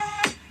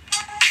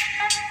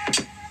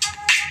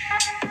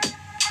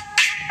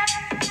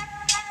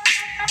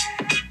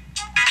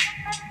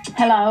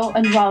Hello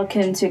and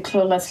welcome to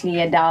Cluelessly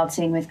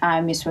Adulting with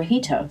I Miss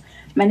Wahito.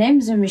 My name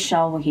is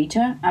Michelle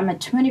Wahito. I'm a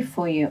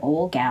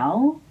 24-year-old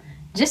gal,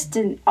 just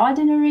an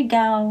ordinary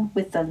gal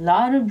with a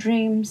lot of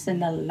dreams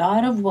and a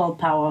lot of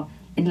willpower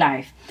in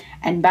life.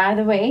 And by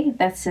the way,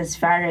 that's as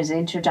far as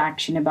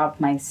introduction about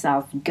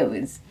myself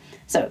goes.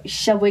 So,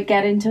 shall we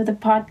get into the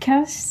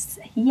podcast?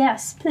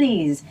 Yes,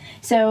 please.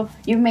 So,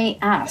 you may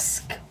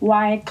ask,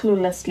 why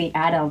Cluelessly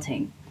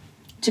Adulting?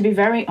 To be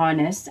very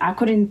honest, I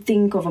couldn't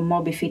think of a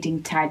more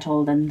befitting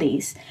title than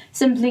this,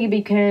 simply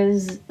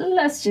because,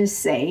 let's just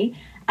say,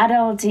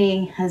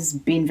 adulting has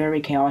been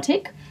very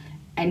chaotic.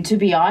 And to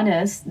be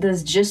honest,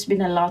 there's just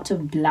been a lot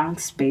of blank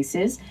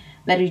spaces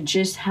that you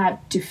just had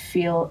to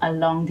fill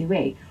along the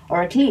way,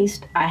 or at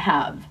least I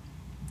have.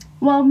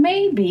 Well,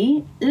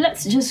 maybe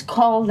let's just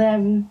call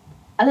them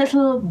a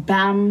little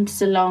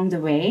bumps along the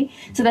way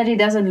so that it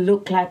doesn't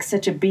look like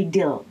such a big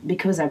deal,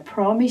 because I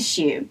promise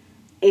you,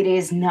 it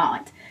is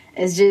not.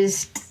 It's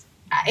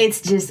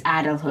just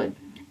adulthood,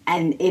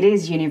 and it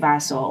is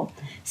universal.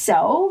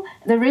 So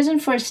the reason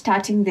for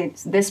starting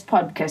this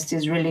podcast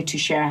is really to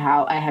share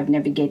how I have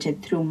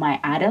navigated through my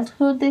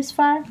adulthood this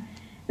far,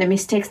 the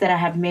mistakes that I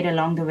have made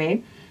along the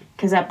way,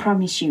 because I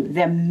promise you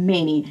there are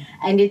many,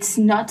 and it's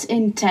not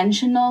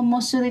intentional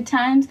most of the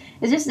times.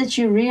 It's just that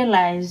you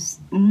realize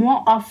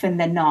more often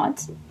than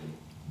not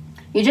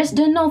you just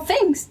don't know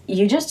things.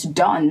 You just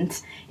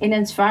don't. In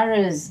as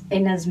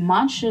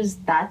much as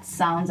that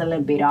sounds a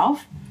little bit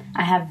off,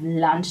 I have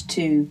learned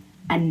to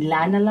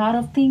unlearn a lot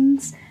of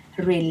things,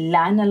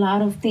 relearn a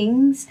lot of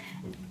things,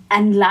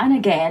 and learn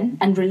again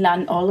and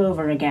relearn all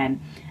over again.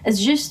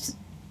 It's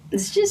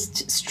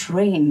just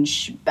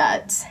strange,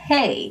 but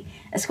hey,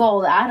 it's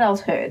called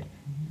adulthood,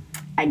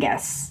 I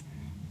guess.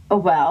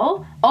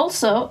 Well,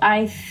 also,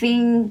 I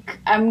think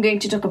I'm going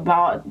to talk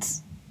about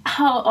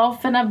how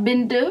often I've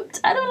been duped.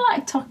 I don't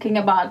like talking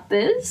about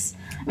this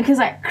because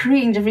I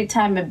cringe every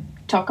time I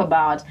talk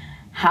about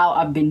how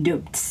I've been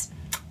duped.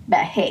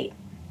 But hey,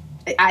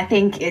 I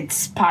think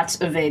it's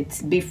part of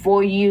it.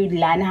 Before you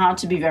learn how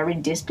to be very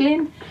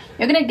disciplined,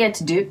 you're gonna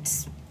get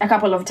duped a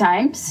couple of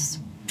times.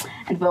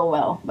 And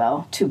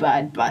well, too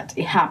bad, but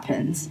it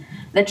happens.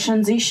 The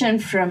transition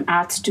from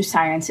arts to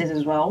sciences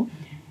as well.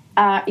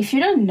 If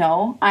you don't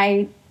know,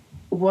 I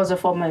was a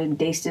former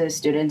Daystar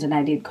student and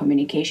I did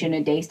communication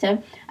at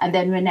Daystar. And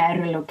then when I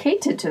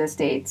relocated to the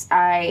States,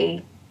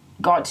 I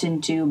got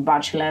into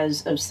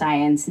Bachelor's of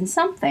Science in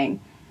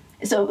something.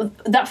 So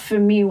that for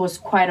me was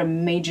quite a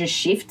major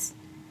shift.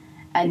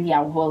 And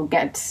yeah, we'll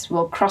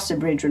cross the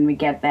bridge when we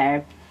get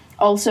there.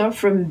 Also,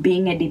 from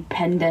being a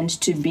dependent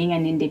to being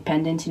an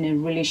independent in a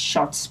really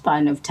short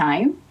span of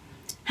time.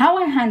 How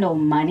I handle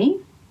money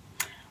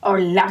or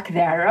lack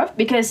thereof,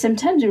 because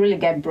sometimes you really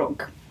get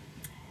broke.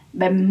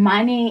 But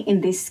money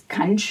in this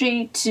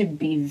country, to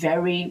be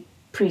very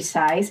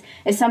precise,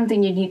 is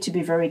something you need to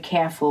be very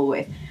careful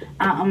with.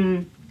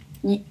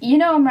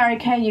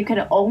 America, you can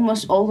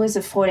almost always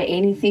afford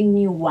anything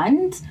you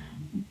want,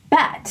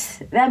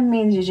 but that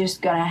means you're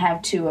just gonna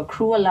have to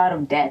accrue a lot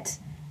of debt,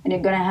 and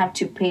you're gonna have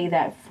to pay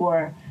that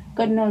for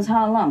God knows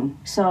how long.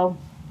 So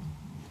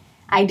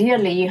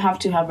ideally, you have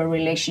to have a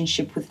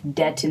relationship with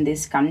debt in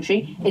this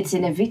country. It's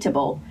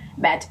inevitable.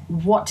 But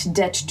what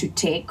debt to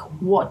take,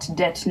 what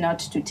debt not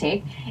to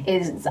take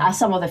are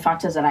some of the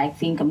factors that I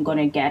think I'm going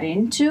to get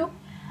into.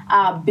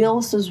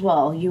 Bills as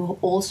well. You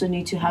also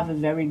need to have a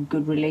very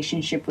good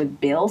relationship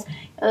with bills.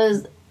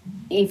 Because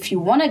if you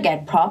want to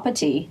get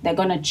property, they're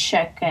going to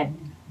check at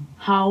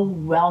how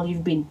well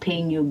you've been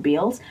paying your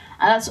bills.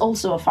 And that's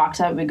also a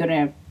factor we're going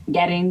to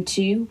get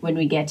into when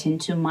we get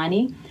into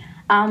money.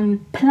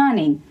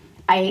 Planning.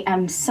 I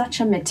am such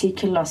a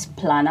meticulous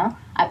planner.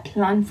 I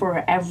plan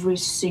for every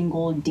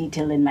single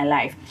detail in my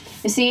life.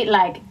 You see,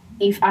 like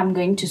if I'm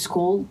going to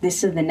school,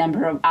 this is the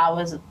number of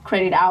hours,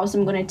 credit hours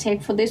I'm going to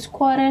take for this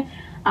quarter.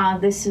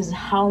 This is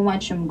how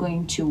much I'm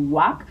going to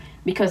work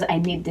because I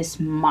need this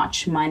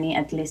much money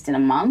at least in a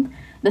month.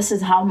 This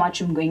is how much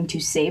I'm going to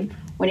save.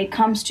 When it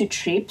comes to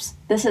trips,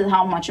 this is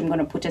how much I'm going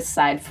to put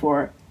aside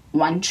for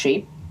one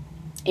trip.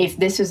 If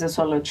this is a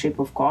solo trip,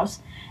 of course.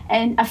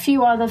 And a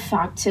few other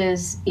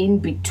factors in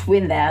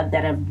between that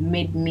have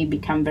made me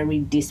become very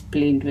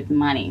disciplined with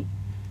money.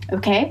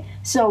 Okay,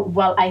 so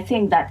well, I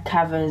think that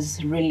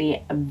covers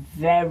really a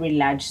very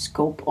large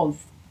scope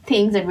of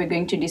things that we're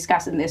going to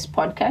discuss in this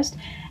podcast.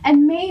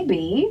 And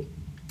maybe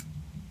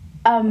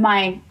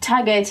my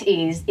target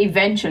is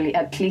eventually,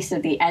 at least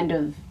at the end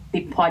of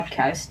the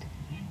podcast,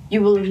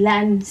 you will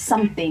learn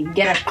something,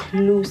 get a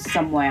clue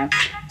somewhere.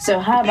 So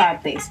how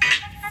about this?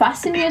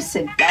 Fasten your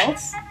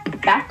seatbelts,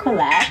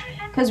 buckle up,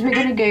 because we're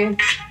going to go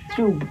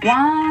through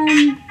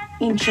one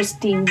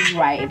interesting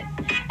ride.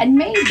 And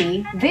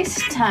maybe this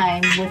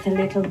time with a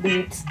little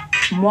bit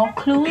more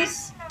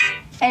clues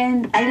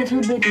and a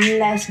little bit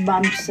less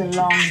bumps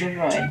along the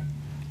road.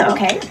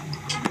 Okay?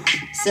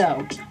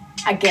 So,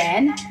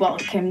 again,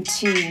 welcome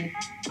to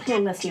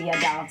Cluelessly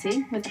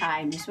Adulting with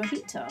I, Miss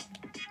Wahito.